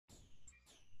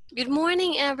Good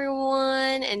morning,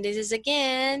 everyone, and this is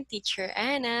again Teacher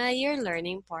Anna, your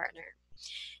learning partner.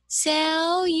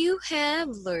 So, you have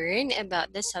learned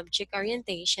about the subject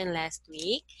orientation last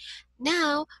week.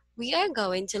 Now, we are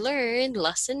going to learn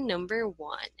lesson number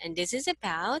 1, and this is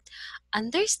about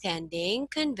understanding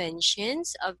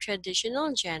conventions of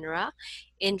traditional genre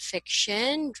in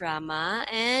fiction, drama,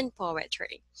 and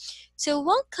poetry. So,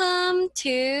 welcome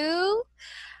to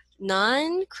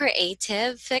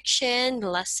Non-Creative Fiction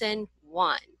Lesson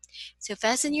 1. So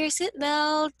fasten your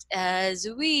seatbelt as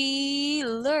we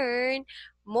learn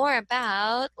more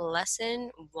about Lesson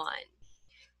 1.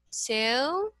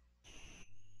 So,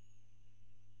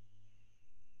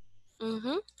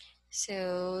 mhm.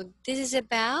 So this is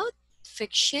about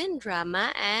fiction,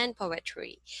 drama, and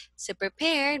poetry. So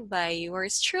prepared by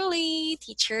yours truly,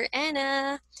 Teacher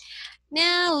Anna.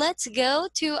 Now let's go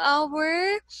to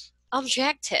our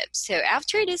objectives. So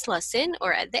after this lesson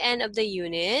or at the end of the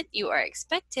unit, you are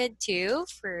expected to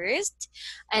first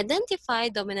identify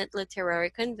dominant literary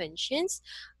conventions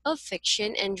of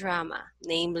fiction and drama,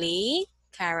 namely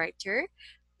character,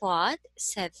 plot,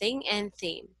 setting, and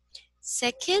theme.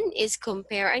 Second is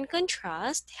compare and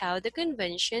contrast how the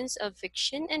conventions of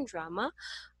fiction and drama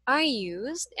are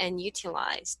used and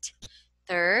utilized.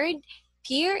 Third,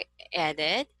 peer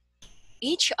edit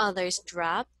each other's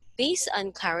draft based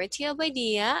on clarity of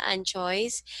idea and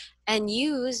choice and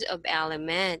use of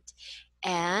element.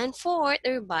 And fourth,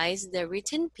 revise the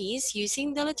written piece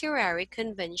using the literary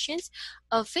conventions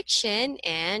of fiction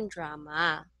and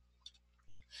drama.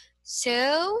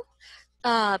 So,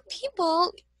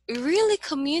 people really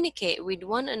communicate with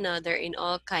one another in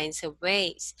all kinds of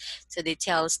ways. So they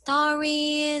tell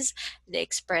stories, they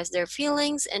express their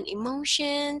feelings and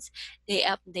emotions, they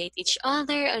update each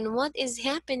other on what is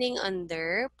happening on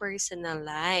their personal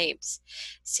lives.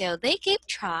 So they keep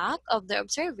track of their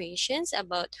observations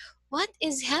about what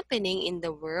is happening in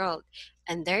the world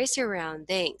and their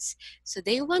surroundings. So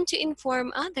they want to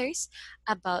inform others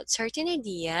about certain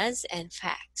ideas and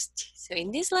facts. So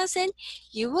in this lesson,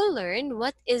 you will learn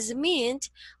what is meant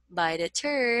by the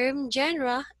term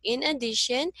genre. In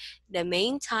addition, the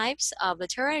main types of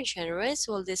literary genres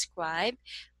will describe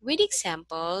with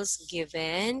examples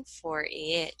given for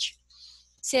each.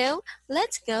 So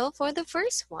let's go for the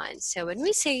first one. So when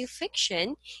we say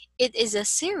fiction, it is a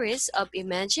series of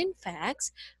imagined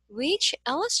facts which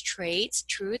illustrates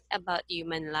truth about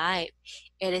human life.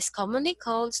 It is commonly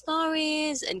called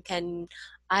stories and can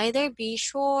either be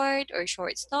short or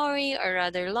short story or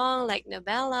rather long like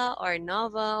novella or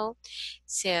novel.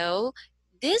 So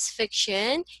this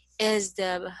fiction is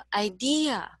the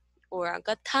idea or ang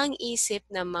katang-isip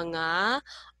ng mga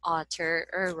author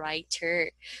or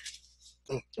writer.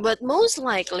 But most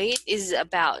likely it is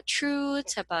about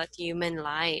truths about human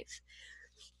life.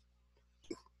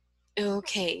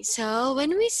 Okay, so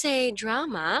when we say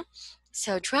drama,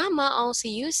 so drama also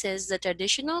uses the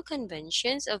traditional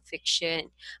conventions of fiction,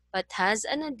 but has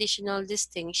an additional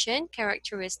distinction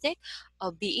characteristic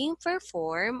of being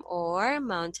performed or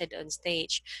mounted on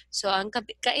stage. So ang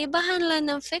kaibahan lang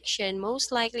ng fiction,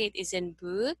 most likely it is in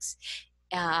books,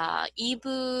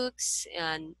 ebooks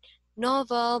and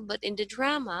novel, but in the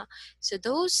drama, so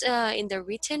those in the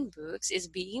written books is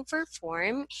being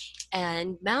performed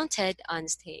and mounted on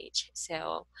stage.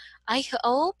 So I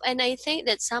hope and I think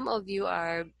that some of you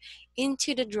are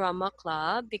into the drama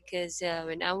club because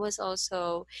when I was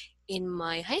also in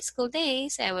my high school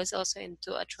days, I was also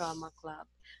into a drama club.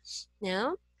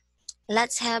 Now,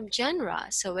 let's have genre.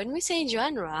 So when we say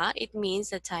genre, it means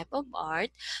the type of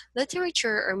art,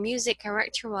 literature, or music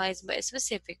characterized by a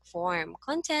specific form,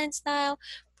 content, style.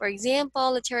 For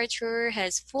example, literature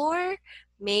has four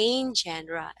main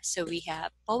genres. So we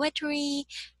have poetry,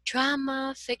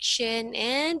 drama, fiction,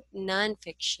 and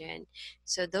nonfiction.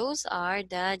 So those are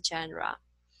the genre.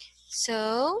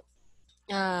 So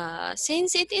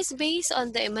since it is based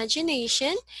on the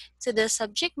imagination, so the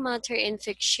subject matter in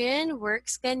fiction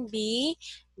works can be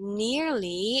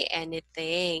nearly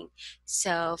anything.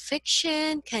 So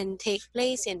fiction can take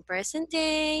place in present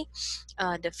day,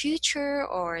 the future,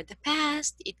 or the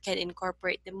past. It can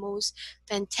incorporate the most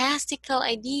fantastical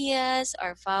ideas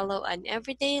or follow an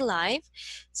everyday life.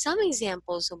 Some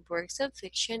examples of works of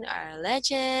fiction are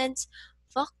legends,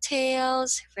 folk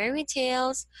tales, fairy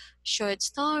tales, short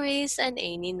stories, and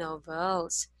any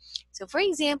novels. So, for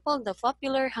example, the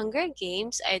popular Hunger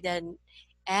Games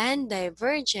and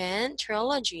Divergent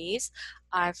trilogies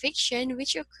are fiction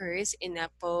which occurs in a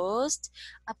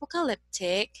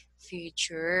post-apocalyptic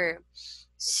future.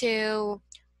 So,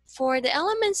 for the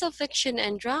elements of fiction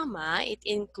and drama, it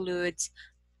includes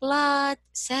plot,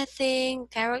 setting,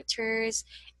 characters,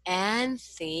 and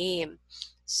theme.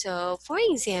 So, for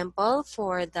example,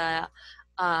 for the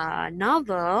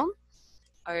novel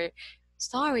or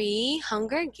story,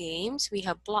 Hunger Games, we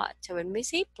have plot. So, when we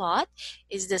say plot,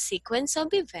 is the sequence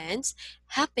of events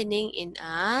happening in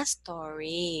a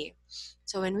story.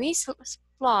 So, when we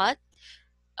plot,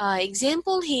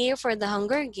 example here for the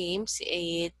Hunger Games,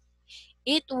 it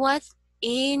was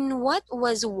in what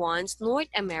was once North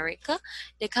America.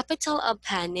 The capital of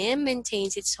Panem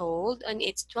maintains its hold on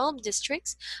its 12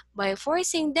 districts by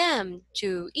forcing them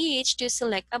to each to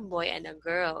select a boy and a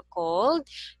girl called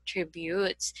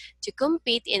tributes to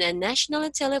compete in a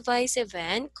nationally televised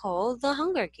event called the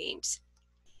Hunger Games.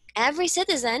 Every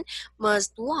citizen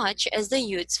must watch as the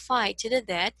youths fight to the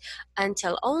death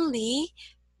until only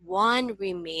one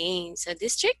remains. So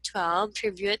District 12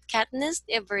 tribute Katniss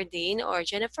Everdeen or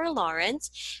Jennifer Lawrence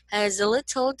has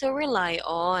little to rely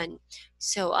on.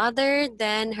 So other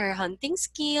than her hunting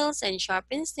skills and sharp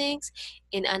instincts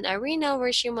in an arena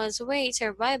where she must weigh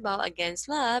survival against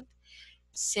love,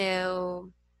 so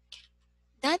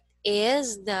that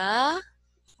is the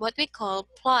what we call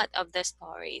plot of the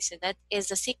story. So that is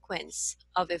the sequence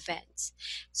of events.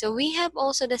 So we have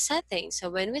also the setting.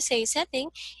 So when we say setting,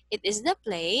 it is the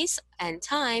place and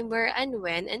time where and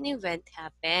when an event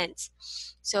happens.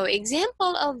 So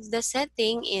example of the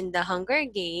setting in the Hunger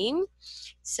Game.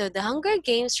 So the Hunger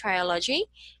Games trilogy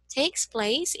takes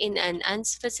place in an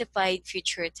unspecified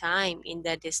future time in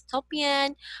the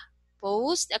dystopian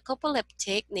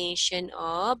post-apocalyptic nation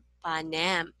of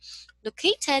Panem,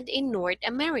 located in North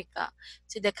America.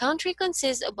 So the country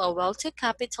consists of a wealthy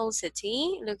capital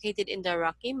city located in the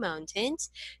Rocky Mountains,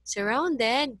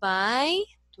 surrounded by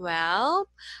 12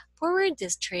 poorer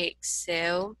districts.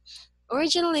 So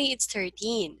originally, it's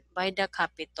 13 by the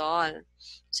Capitol.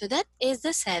 So that is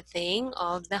the setting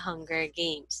of the Hunger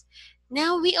Games.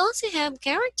 Now, we also have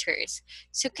characters.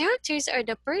 So characters are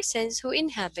the persons who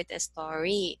inhabit a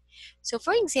story. So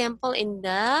for example, in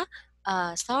the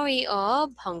story of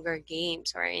Hunger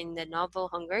Games or in the novel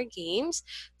Hunger Games,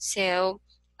 so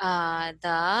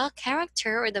the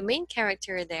character or the main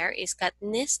character there is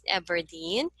Katniss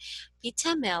Everdeen,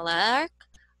 Peeta Mellark,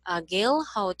 Gail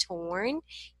Hawthorne,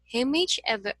 Hamish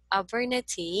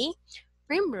Abernathy,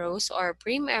 Primrose or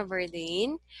Prim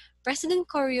Everdeen, President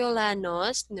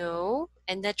Coriolanus Snow,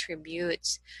 and the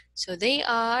tributes. So they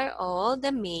are all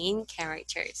the main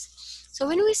characters. So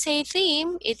when we say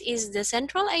theme, it is the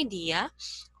central idea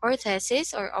or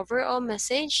thesis or overall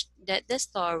message that the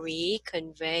story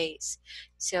conveys.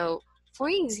 So for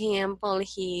example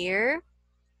here,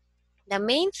 the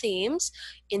main themes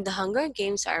in the Hunger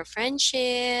Games are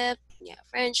friendship,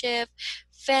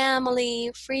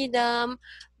 family, freedom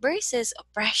versus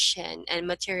oppression and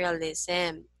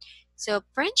materialism. So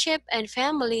friendship and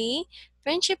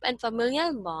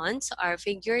familial bonds are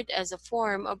figured as a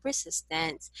form of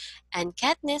resistance. And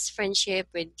Katniss' friendship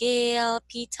with Gale,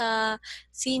 Peeta,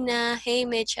 Sina,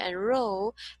 Haymitch, and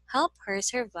Ro help her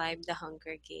survive the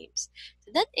Hunger Games.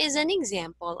 So that is an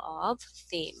example of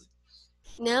theme.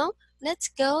 Now, let's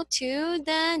go to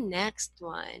the next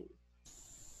one.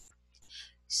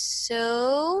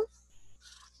 So,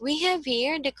 we have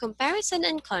here the comparison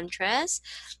and contrast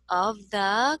of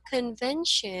the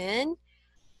conventions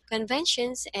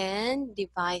and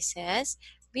devices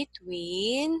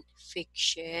between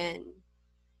fiction.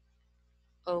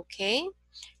 Okay?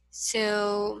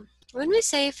 So, when we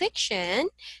say fiction,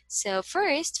 so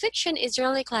first, fiction is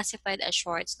generally classified as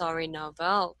short story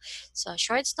novel. So, a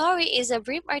short story is a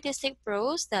brief artistic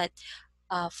prose that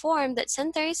form that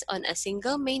centers on a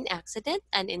single main accident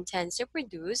and intends to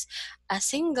produce a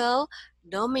single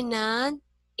dominant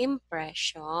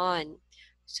impression.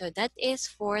 So that is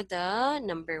for the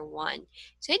number one.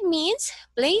 So it means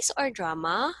plays or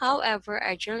drama, however,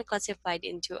 are generally classified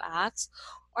into acts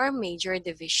or major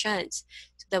divisions.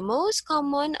 So the most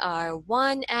common are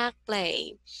one act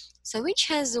play, so which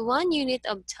has 1 unit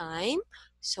of time.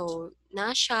 So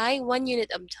nashai 1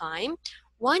 unit of time,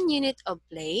 1 unit of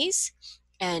place,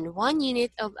 and 1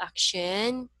 unit of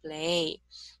action play.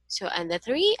 So, and the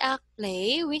three-act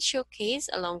play, which showcase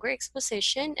a longer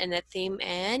exposition and a theme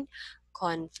and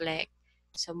conflict.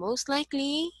 So, most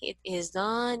likely, it is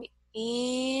done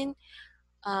in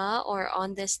or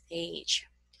on the stage.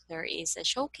 There is a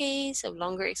showcase of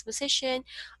longer exposition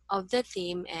of the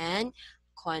theme and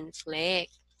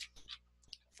conflict.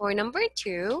 For number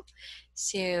two,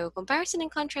 so comparison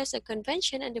and contrast of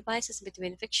convention and devices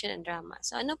between fiction and drama.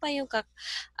 So ano pa yung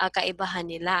kaibahan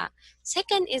nila?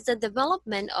 Second is the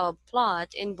development of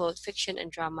plot in both fiction and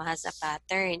drama has a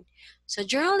pattern. So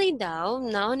generally daw,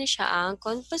 nauna siya ang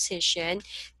composition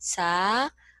sa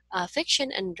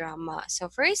fiction and drama. So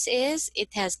first is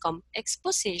it has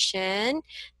exposition,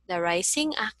 the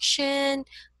rising action,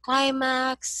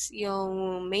 climax,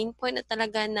 yung main point na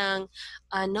talaga ng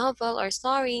novel or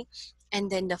story, and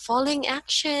then the falling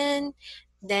action,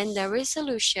 then the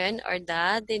resolution or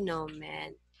the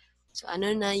denouement. So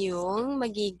ano na yung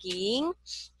magiging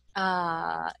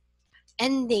uh,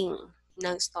 ending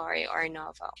ng story or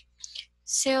novel.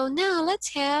 So now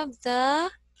let's have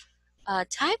the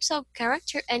types of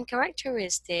character and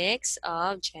characteristics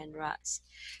of genres.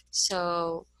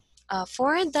 So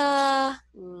for the,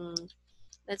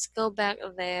 let's go back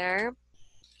there.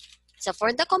 So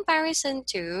for the comparison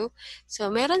too,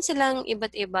 so meron silang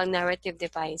iba't ibang narrative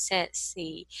devices,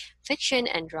 si fiction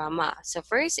and drama. So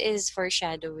first is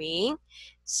foreshadowing.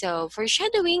 So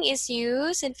foreshadowing is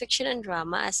used in fiction and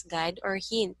drama as guide or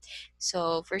hint.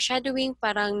 So foreshadowing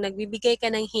parang nagbibigay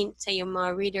ka ng hint sa iyong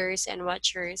mga readers and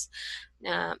watchers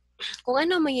na kung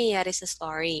ano mangyayari sa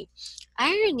story.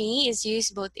 Irony is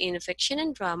used both in fiction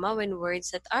and drama when words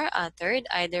that are uttered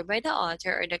either by the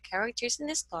author or the characters in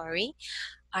the story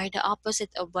are the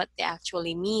opposite of what they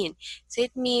actually mean. So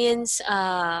it means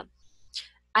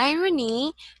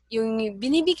irony, yung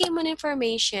binibigay mo na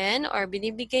information or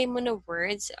binibigay mo na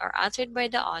words are uttered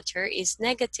by the author is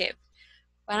negative.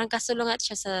 Parang kasulungat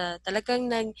siya sa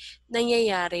talagang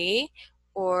nangyayari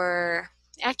or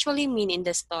actually mean in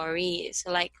the story.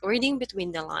 So like reading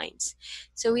between the lines.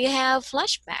 So we have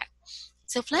flashback.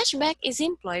 So flashback is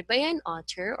employed by an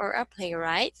author or a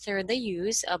playwright through the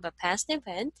use of a past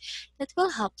event that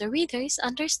will help the readers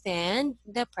understand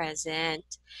the present.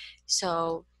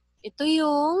 So, ito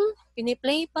yung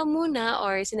piniplay pa muna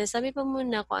or sinasabi pa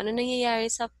muna kung ano nangyayari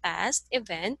sa past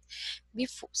event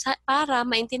para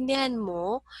maintindihan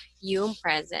mo yung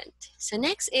present. So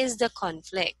next is the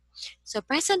conflict. So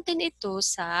present din ito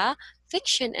sa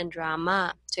fiction and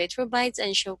drama. So it provides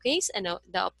and showcase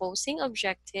the opposing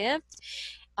objective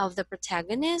of the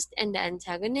protagonist and the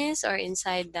antagonist or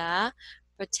inside the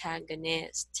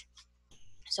protagonist.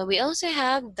 So we also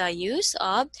have the use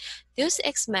of Deus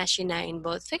Ex Machina in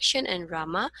both fiction and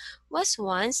drama was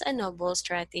once a noble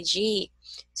strategy.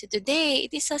 So today,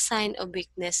 it is a sign of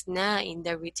weakness na in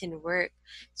the written work.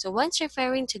 So once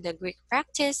referring to the Greek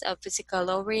practice of physical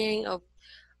lowering of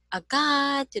a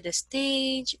god to the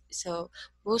stage. So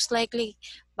most likely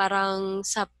parang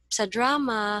sa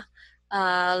drama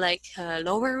like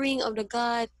lowering of the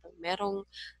god, merong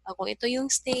kung ito yung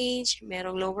stage,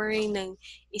 merong lowering ng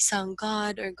isang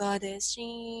god or goddess.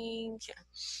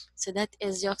 So that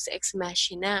is Jox Ex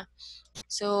Machina.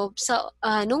 So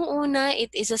nung una,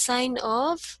 it is a sign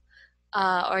of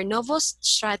or novel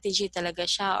strategy talaga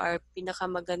siya or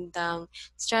pinakamagandang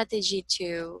strategy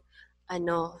to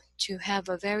have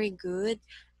a very good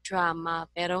drama.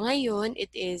 Pero ngayon,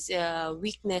 it is a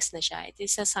weakness na siya. It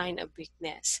is a sign of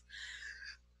weakness.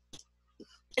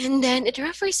 And then it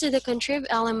refers to the contrived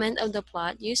element of the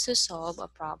plot used to solve a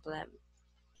problem.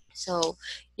 So,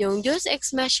 yung Deus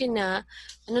Ex Machina,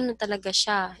 ano na talaga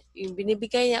siya, yung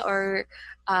binibigay niya or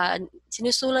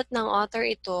sinusulat ng author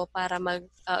ito para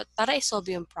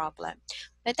i-solve yung problem.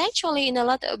 But actually, in a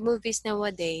lot of movies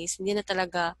nowadays, hindi na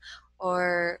talaga,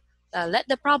 or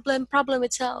let the problem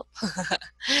itself.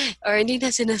 Or hindi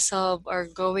na sinasolve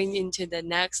or going into the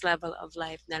next level of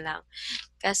life na lang.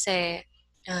 Kasi,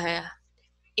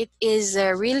 it is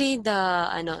really the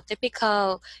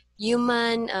typical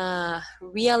human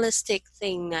realistic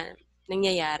thing na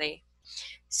nangyayari.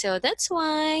 So that's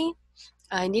why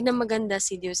hindi na maganda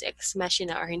si Deus Ex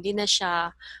Machina or hindi na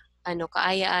siya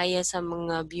kaaya-aya sa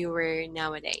mga viewer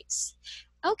nowadays.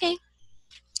 Okay,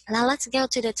 now let's go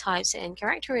to the types and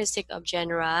characteristic of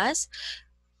genres.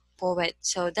 Poet.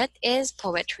 So that is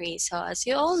poetry. So as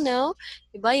you all know,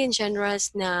 iba yung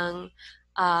genres ng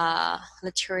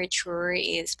literature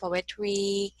is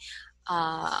poetry,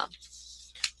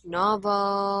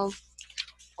 novel,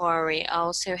 or we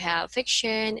also have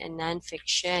fiction and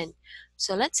non-fiction.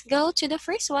 So let's go to the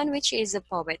first one, which is the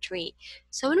poetry.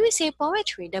 So when we say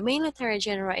poetry, the main literary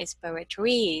genre is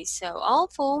poetry. So all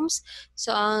forms,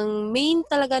 so ang main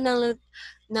talaga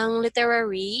ng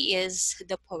literary is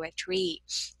the poetry.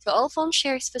 So all forms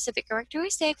share specific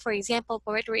characteristic. For example,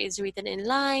 poetry is written in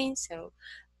lines. So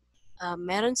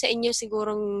meron sa inyo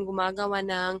sigurong gumagawa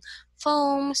ng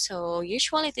poem. So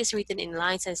usually it is written in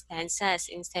lines and stanzas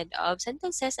instead of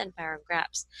sentences and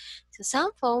paragraphs. So some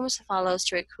poems follow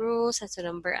strict rules as to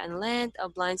number and length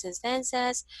of lines and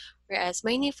stanzas, whereas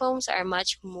many poems are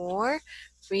much more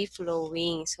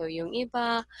free-flowing. So yung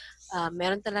iba,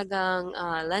 meron talagang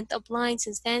length of lines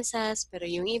and stanzas, pero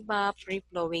yung iba,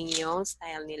 free-flowing yung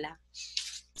style nila.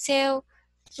 So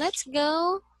let's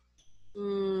go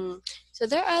Mm, so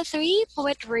there are three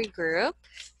poetry groups.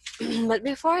 But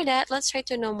before that, let's try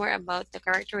to know more about the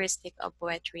characteristic of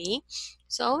poetry.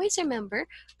 So always remember,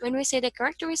 when we say the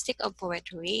characteristic of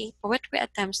poetry, poetry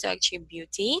attempts to achieve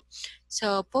beauty.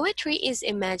 So poetry is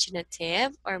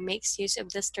imaginative or makes use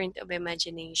of the strength of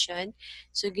imagination.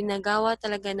 So ginagawa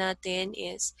talaga natin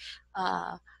is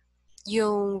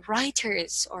yung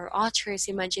writers or authors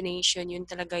imagination, yun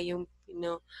talaga yung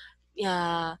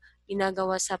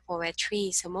ginagawa sa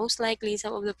poetry. So most likely,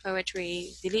 some of the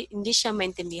poetry, hindi siya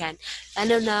maintindihan.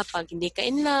 Lalo na pag hindi ka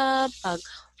in love, pag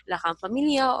wala kang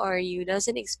pamilya, or you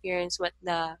doesn't experience what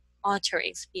the author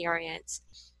experienced.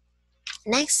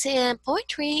 Next,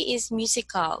 poetry is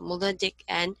musical, melodic,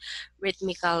 and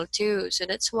rhythmical too. So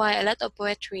that's why a lot of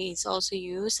poetry is also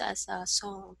used as a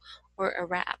song or a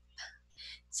rap.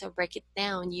 So break it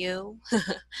down, you.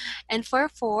 And for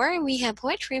four, we have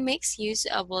poetry makes use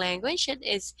of language that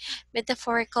is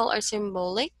metaphorical or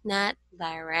symbolic, not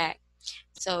direct.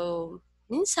 So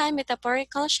minsan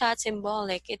metaphorical siya at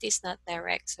symbolic, it is not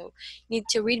direct. So you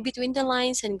need to read between the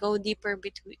lines and go deeper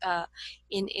between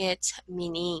in its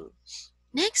meaning.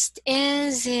 Next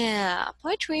is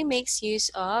poetry makes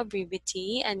use of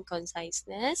brevity and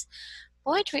conciseness.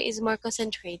 Poetry is more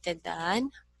concentrated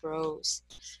than prose.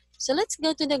 So let's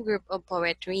go to the group of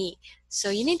poetry. So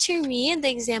you need to read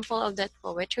the example of that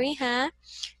poetry, huh?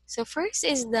 So first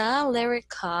is the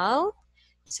lyrical.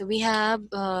 So we have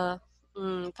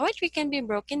poetry can be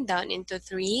broken down into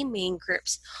three main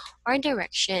groups or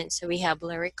directions. So we have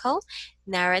lyrical,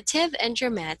 narrative, and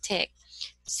dramatic.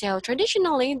 So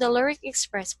traditionally, the lyric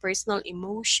express personal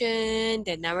emotion,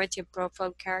 the narrative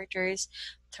profile characters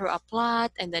through a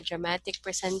plot, and the dramatic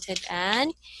presented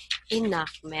an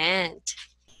enactment.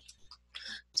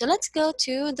 So let's go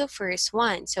to the first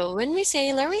one. So when we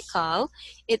say lyrical,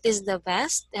 it is the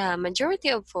vast majority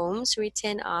of poems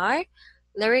written are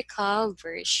lyrical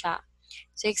verse.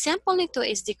 So example nito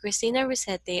is the Christina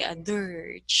Rossetti A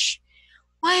Dirge.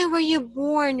 Why were you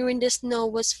born when the snow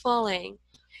was falling?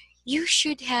 You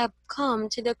should have come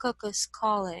to the cuckoo's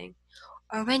calling,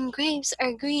 or when grapes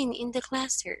are green in the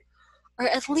cluster, or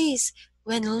at least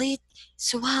when lit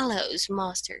swallows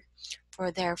muster, for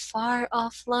they're far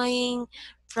off flying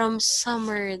from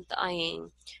summer dying.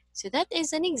 So that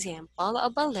is an example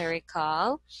of a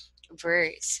lyrical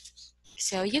verse.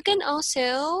 So you can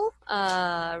also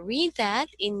read that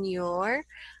in your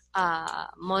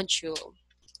module.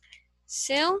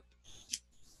 So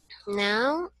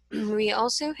now we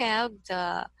also have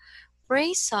the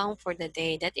praise song for the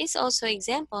day. That is also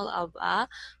example of a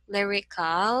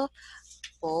lyrical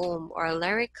poem or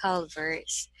lyrical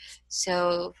verse.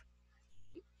 So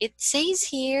it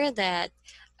says here that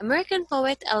American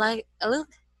poet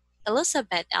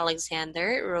Elizabeth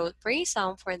Alexander wrote praise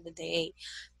song for the day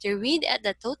to read at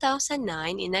the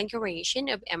 2009 inauguration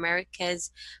of America's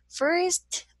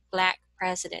first black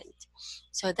president.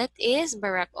 So that is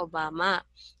Barack Obama.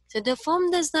 So the poem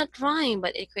does not rhyme,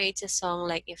 but it creates a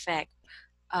song-like effect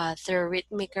through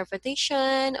rhythmic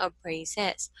repetition of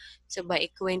phrases. So by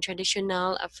echoing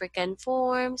traditional African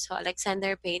forms, so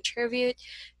Alexander paid tribute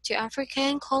to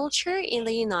African culture in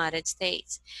the United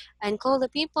States and called the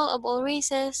people of all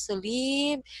races to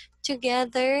live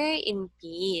together in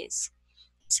peace.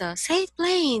 So say it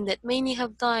plain that many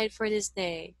have died for this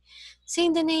day.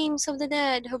 Sing the names of the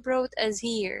dead who brought us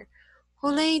here,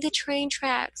 who laid the train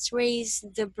tracks,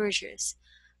 raised the bridges,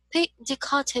 picked the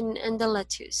cotton and the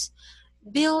lettuce,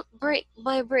 built brick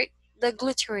by brick the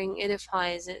glittering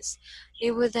edifices.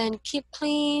 They would then keep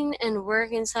clean and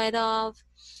work inside of.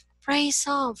 Praise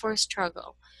song for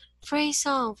struggle. Praise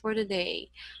song for the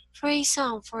day. Praise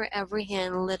song for every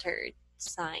hand littered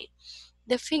sign.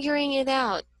 The figuring it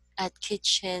out at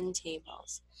kitchen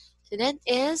tables. So that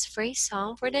is praise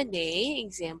song for the day,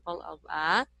 example of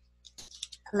a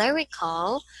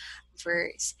lyrical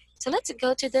verse. So let's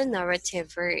go to the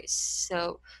narrative verse.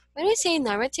 So when we say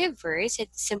narrative verse, it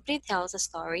simply tells a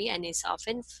story and is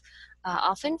often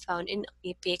found in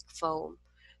epic form.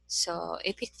 So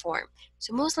epic form.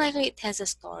 So most likely it has a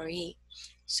story.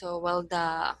 So while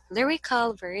the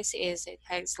lyrical verse is it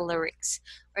has lyrics,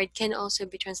 or it can also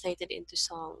be translated into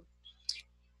song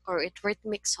or it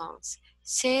rhythmic songs.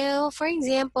 So for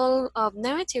example of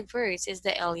narrative verse is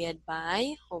the Iliad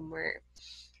by Homer.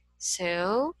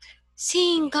 So,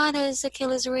 seeing goddess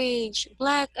Achilles' rage,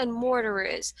 black and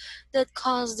murderous, that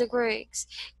caused the Greeks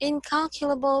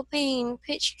incalculable pain,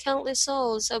 pitched countless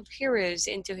souls of heroes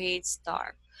into Hades'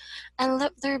 dark, and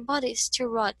left their bodies to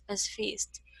rot as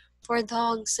feast, for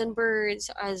dogs and birds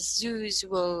as Zeus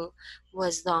will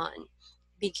was done.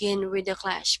 begin with the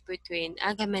clash between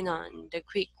Agamemnon, the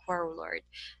Greek warlord,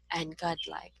 and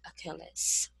godlike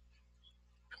Achilles.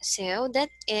 So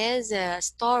that is a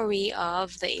story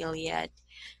of the Iliad.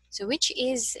 So which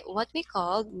is what we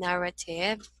call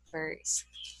narrative verse.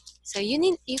 So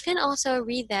you can also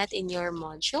read that in your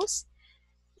modules.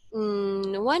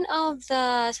 One of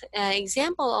the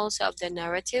example also of the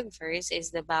narrative verse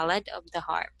is the Ballad of the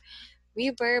Harp,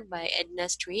 Weaver by Edna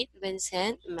Street,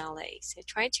 Vincent Millay. So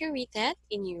try to read that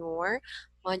in your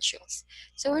modules.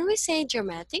 So when we say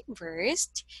dramatic verse,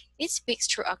 it speaks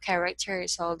through a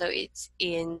characters, although it's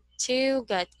into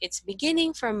got its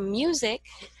beginning from music.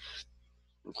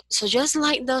 So just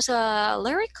like those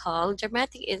lyrical,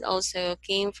 dramatic is also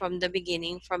came from the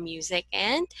beginning from music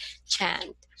and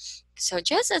chant. So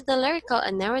just as the lyrical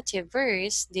and narrative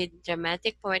verse did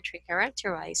dramatic poetry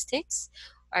characteristics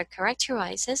or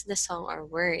characterizes the song or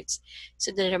words.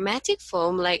 So the dramatic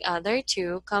form, like other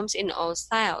two, comes in all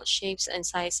styles, shapes, and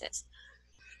sizes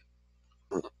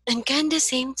and can at the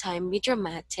same time be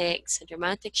dramatic. So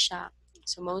dramatic shock.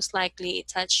 So most likely it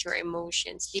touches your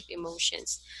emotions, deep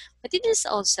emotions. But it is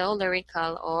also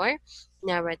lyrical or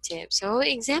narrative. So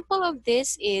example of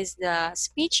this is the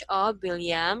speech of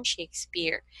William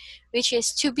Shakespeare, which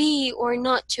is to be or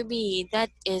not to be, that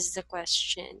is the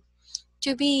question.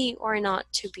 To be or not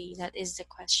to be, that is the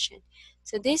question.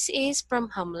 So this is from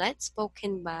Hamlet,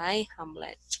 spoken by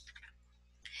Hamlet.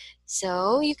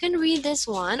 So you can read this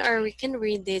one or we can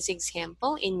read this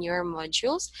example in your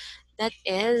modules. That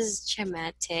is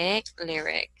dramatic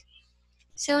lyric.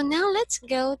 So now let's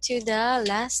go to the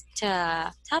last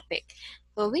topic,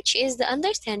 which is the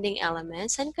understanding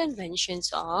elements and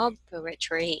conventions of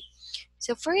poetry.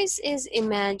 So first is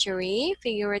imagery,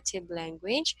 figurative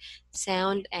language,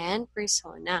 sound, and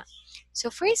persona. So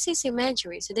first is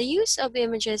imagery. So the use of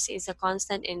images is a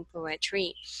constant in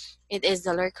poetry. It is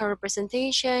the lyrical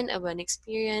representation of an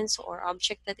experience or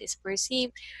object that is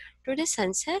perceived through the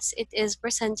senses. It is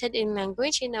presented in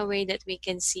language in a way that we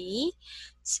can see,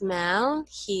 smell,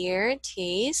 hear,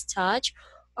 taste, touch,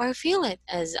 or feel it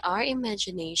as our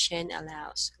imagination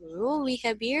allows. So we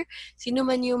have here, sino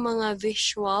man yung mga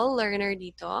visual learner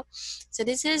dito. So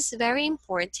this is very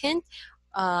important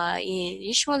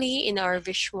usually in our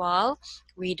visual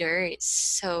readers.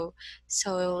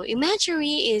 So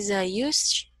imagery is a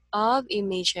use of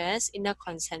images in a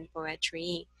consent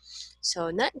poetry.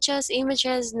 So not just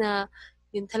images na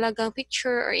yung talagang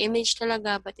picture or image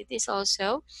talaga, but it is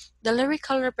also the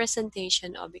lyrical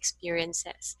representation of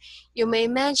experiences. You may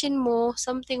imagine mo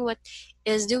something what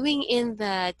is doing in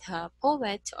that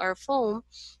poet or poem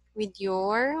with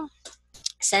your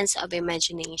sense of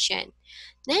imagination.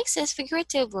 Next is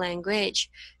figurative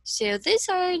language. So these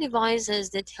are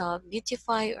devices that help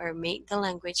beautify or make the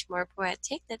language more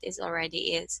poetic that it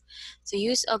already is. So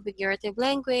use of figurative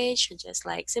language, just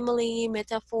like simile,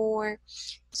 metaphor.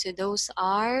 So those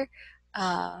are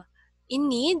uh, in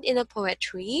need in a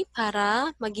poetry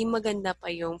para maging maganda pa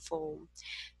yung poem.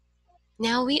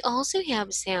 Now we also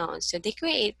have sounds, so they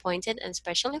create pointed and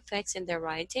special effects in their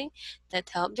writing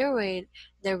that help the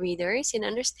readers in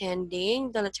understanding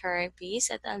the literary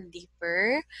piece at a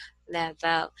deeper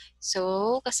level.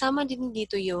 So kasama din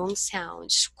dito yung sound,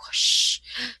 squash,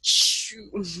 shoo,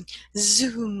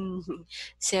 zoom.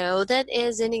 So that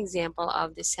is an example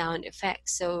of the sound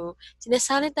effect. So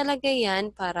sinasali talaga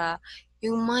yan para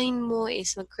yung mind mo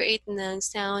is mag-create ng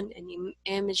sound and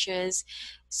images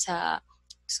sa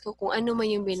so kung ano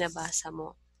man yung binabasa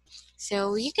mo.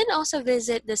 So you can also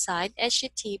visit the site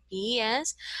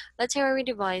https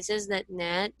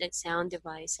literarydevices.net, that sound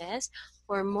devices,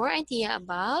 for more idea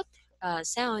about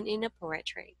sound in a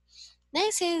poetry.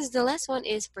 Next is the last one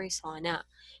is persona.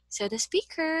 So the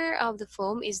speaker of the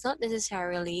poem is not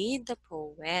necessarily the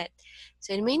poet.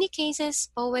 So in many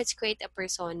cases, poets create a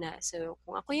persona. So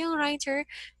kung ako yung writer,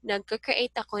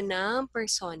 nagka-create ako ng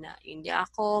persona. Hindi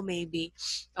ako maybe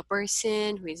a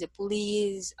person who is a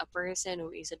police, a person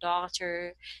who is a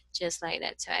doctor, just like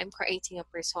that. So I'm creating a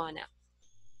persona.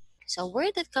 So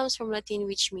word that comes from Latin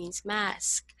which means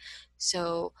mask.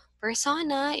 So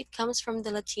persona, it comes from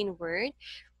the Latin word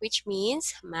which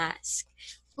means mask.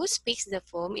 Who speaks the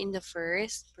poem in the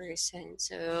first person?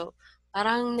 So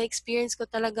parang na-experience ko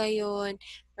talaga yon.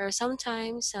 Or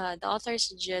sometimes the authors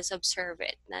just observe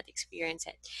it, not experience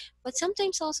it. But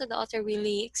sometimes also the author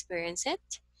really experience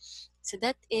it. So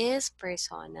that is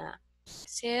persona.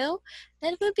 So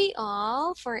that will be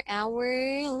all for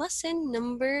our lesson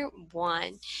number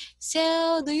one.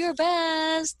 So do your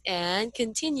best and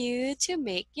continue to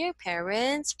make your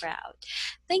parents proud.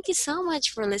 Thank you so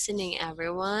much for listening,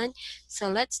 everyone. So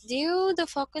let's do the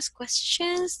focus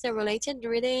questions, the related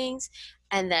readings,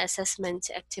 and the assessment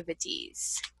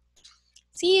activities.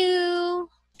 See you!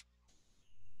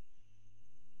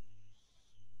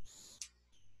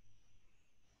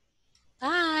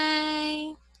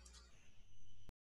 Bye!